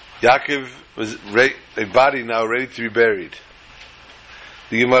 Yaakov was a body now ready to be buried.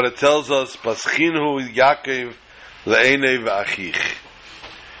 The Gemara tells us, Paschinhu Yaakov le'enei v'achich.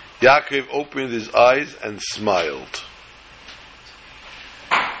 Yaakov opened his eyes and smiled.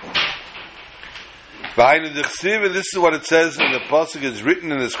 And this is what it says in the pasuk. It's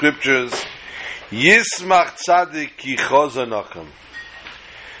written in the scriptures. Yismach tzadik ki chozanachem.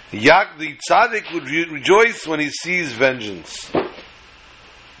 The tzaddik would rejoice when he sees vengeance,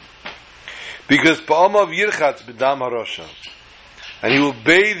 because pa'amav yirchatz b'dam harosha, and he will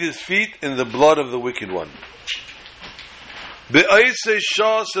bathe his feet in the blood of the wicked one. Be'aisei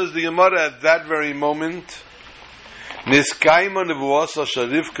shah, says the Gemara, at that very moment, niskaima nevuasa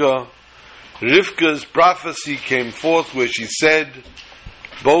sharivka, Rivka's prophecy came forth, where she said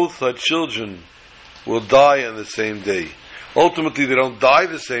both her children will die on the same day. Ultimately, they don't die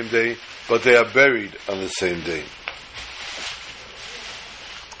the same day, but they are buried on the same day,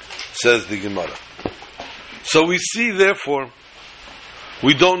 says the Gemara. So we see, therefore,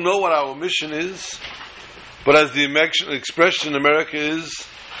 we don't know what our mission is, but as the expression in America is,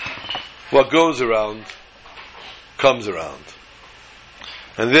 what goes around comes around.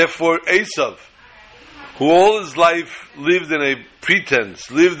 And therefore, Esav, who all his life lived in a pretense,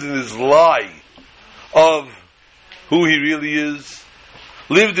 lived in this lie of who he really is,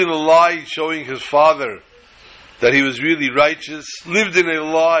 lived in a lie showing his father that he was really righteous, lived in a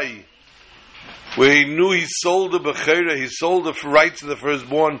lie where he knew he sold the Bechera, he sold the rights of the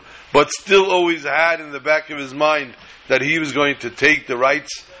firstborn, but still always had in the back of his mind that he was going to take the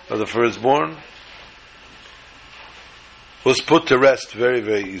rights of the firstborn, was put to rest very,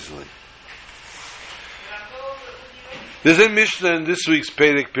 very easily. There's a Mishnah in this week's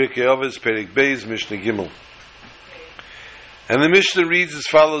Perek Pirkei Avos, Perek Beis, Mishnah Gimel. And the Mishnah reads as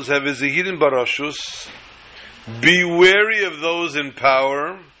follows: Have a Zehidin Barashus, be wary of those in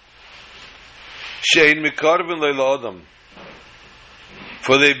power, Shein Mikarvin Leila Adam,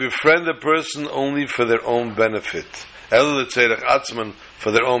 for they befriend a person only for their own benefit. El Letzerach Atzman,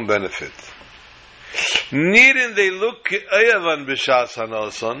 for their own benefit. Needin, they look Ayavan B'Shas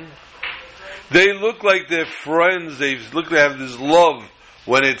Hanasan. They look like they're friends. They have this love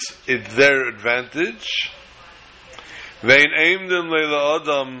when it's their advantage. Vein Aimdim Leila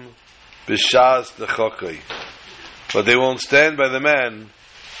Adam B'Shas Dechakai, but they won't stand by the man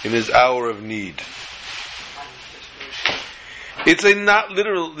in his hour of need. It's a not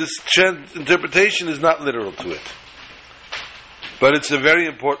literal. This interpretation is not literal to it, but it's a very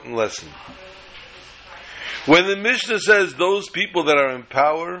important lesson. When the Mishnah says those people that are in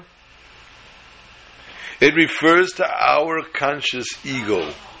power, it refers to our conscious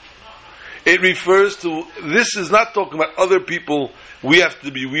ego. It refers to, this is not talking about other people, we have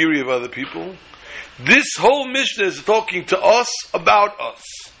to be weary of other people. This whole Mishnah is talking to us about us.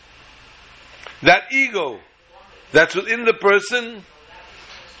 That ego that's within the person,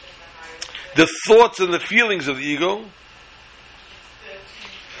 the thoughts and the feelings of the ego,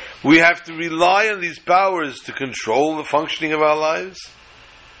 we have to rely on these powers to control the functioning of our lives.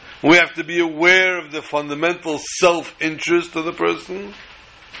 We have to be aware of the fundamental self-interest of the person.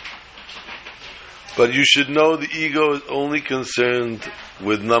 But you should know the ego is only concerned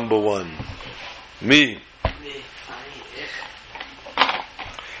with number one, me.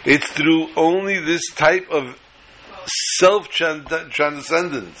 It's through only this type of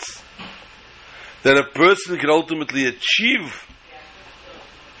self-transcendence that a person can ultimately achieve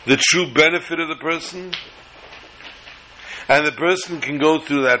the true benefit of the person, and the person can go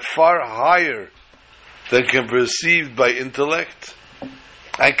through that far higher than can be perceived by intellect,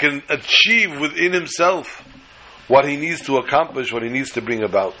 and can achieve within himself what he needs to accomplish, what he needs to bring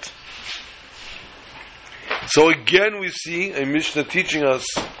about. So again we see a Mishnah teaching us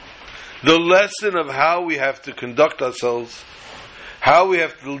the lesson of how we have to conduct ourselves, how we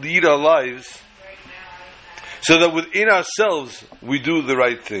have to lead our lives, so that within ourselves we do the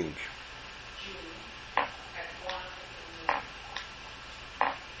right thing.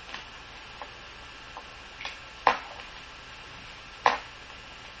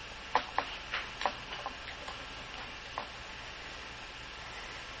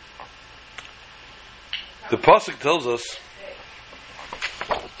 The Pasuk tells us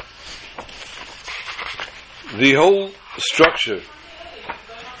the whole structure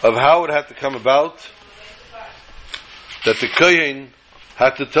of how it had to come about, that the Kohen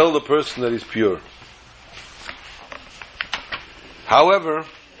had to tell the person that he's pure. However,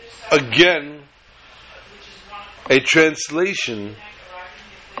 again, a translation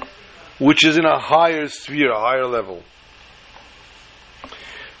which is in a higher sphere, a higher level.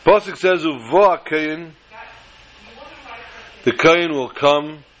 Pasuk says, Uvo HaKohen, the Kohen will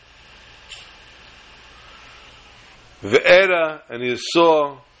come, Ve'era, and he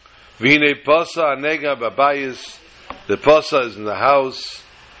saw, V'hinei Pasa Anega Babayis, the Pasa is in the house,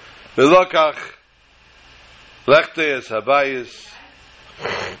 Ve'lokach, Lechte es Habayis,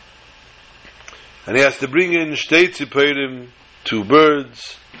 and he has to bring in Shtei Tziporim, 2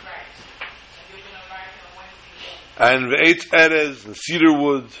 birds, and Ve'etz Erez, and cedar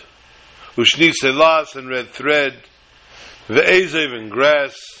wood, Ushni Selas, and red thread, Ve'ezev, and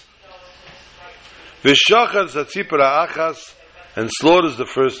grass, V'shachar Zatzipara Achas, and slaughters the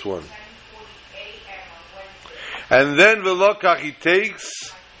first one. And then Ve'lokach, he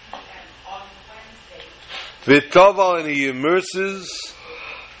takes, V'toval, and he immerses,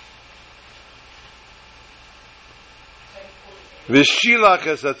 V'shilach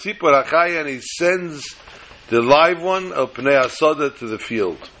es Zatzipara Chaya, and he sends the live one of Pnei Asada to the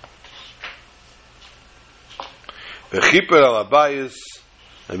field. V'chiper al abayis,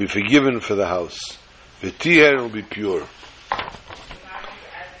 and be forgiven for the house. V'tiher, will be pure.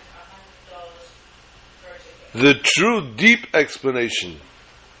 The true deep explanation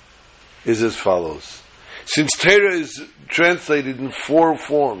is as follows. Since Torah is translated in 4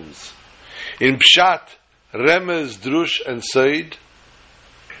 forms, in Pshat, Remez, Drush, and Seid,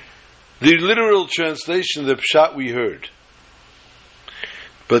 the literal translation, the Pshat we heard.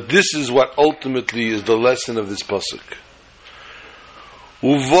 But this is what ultimately is the lesson of this pasuk.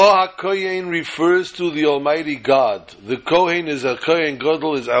 Uva HaKohen refers to the Almighty God. The Kohen is a Kohen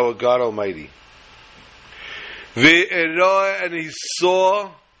Gadol, is our God Almighty. Ve'era, and he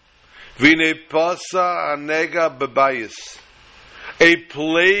saw, V'nei Pasa Anega Babayis, a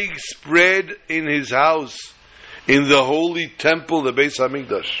plague spread in his house, in the holy temple, the Beis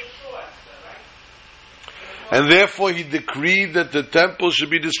HaMikdash. And therefore he decreed that the temple should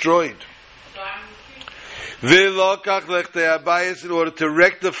be destroyed. In order to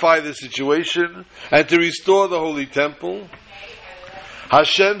rectify the situation and to restore the holy temple,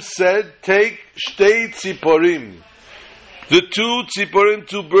 Hashem said, take Shtei Tziporim. The 2 Tziporim,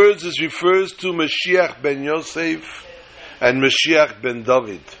 2 birds, is refers to Mashiach ben Yosef and Mashiach ben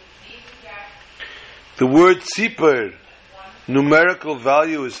David. The word Tzipor, numerical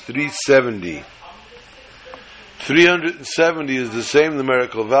value is 370. 370 is the same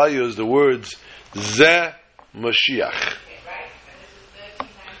numerical value as the words Zeh Mashiach.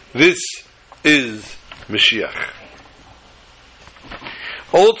 This is Mashiach.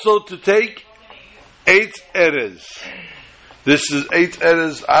 Also to take 8 Erez. This is 8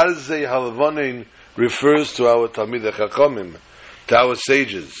 Erez. Arzei Halavanin refers to our Talmidei Chachamim, to our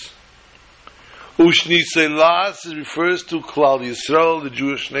sages. Ushni Selas refers to Klal Yisrael, the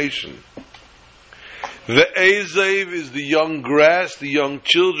Jewish nation. The Ezev is the young grass, the young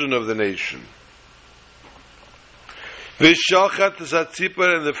children of the nation. V'shachat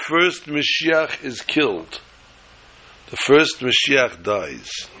Zatzipar, and the first Mashiach is killed. The first Mashiach dies.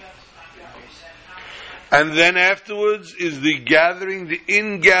 And then afterwards is the gathering, the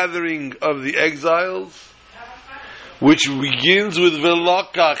ingathering of the exiles, which begins with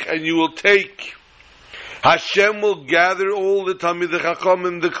Velokach, and you will take. Hashem will gather all the Talmidei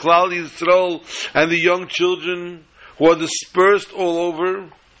Chachamim, the Klal Yisrael, and the young children who are dispersed all over.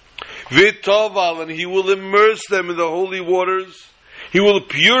 V'toval, and he will immerse them in the holy waters. He will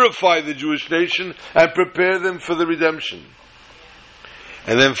purify the Jewish nation and prepare them for the redemption.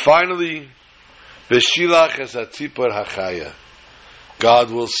 And then finally, Veshilach es hatzipor hachaya.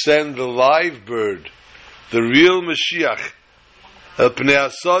 God will send the live bird, the real Mashiach, El Pnei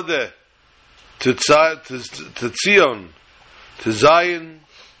Asodeh, to Tzion, to Zion.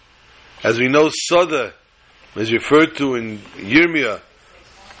 As we know, Sodeh is referred to in Yirmiyah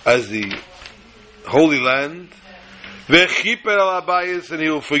as the Holy Land. Vechiper al habayis, and He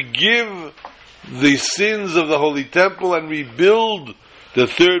will forgive the sins of the Holy Temple and rebuild the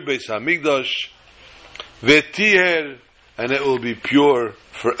third Beis Hamikdash. Vetiher, and it will be pure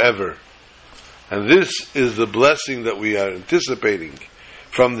forever. And this is the blessing that we are anticipating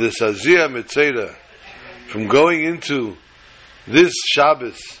from this Azia Mitzera, from going into this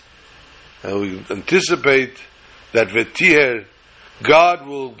Shabbos. And we anticipate that Vetiher, God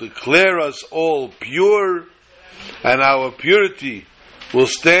will declare us all pure, and our purity will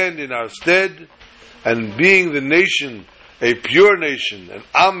stand in our stead, and being the nation, a pure nation, an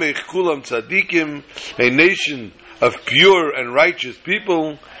Amech Kulam Tzadikim, a nation of pure and righteous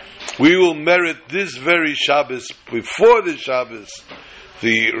people, we will merit this very Shabbos, before this Shabbos,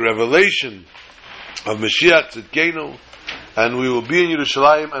 the revelation of Mashiach Tzidkenu, and we will be in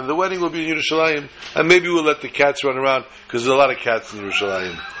Yerushalayim, and the wedding will be in Yerushalayim, and maybe we'll let the cats run around, because there's a lot of cats in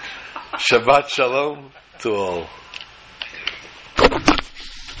Yerushalayim. Shabbat Shalom to all.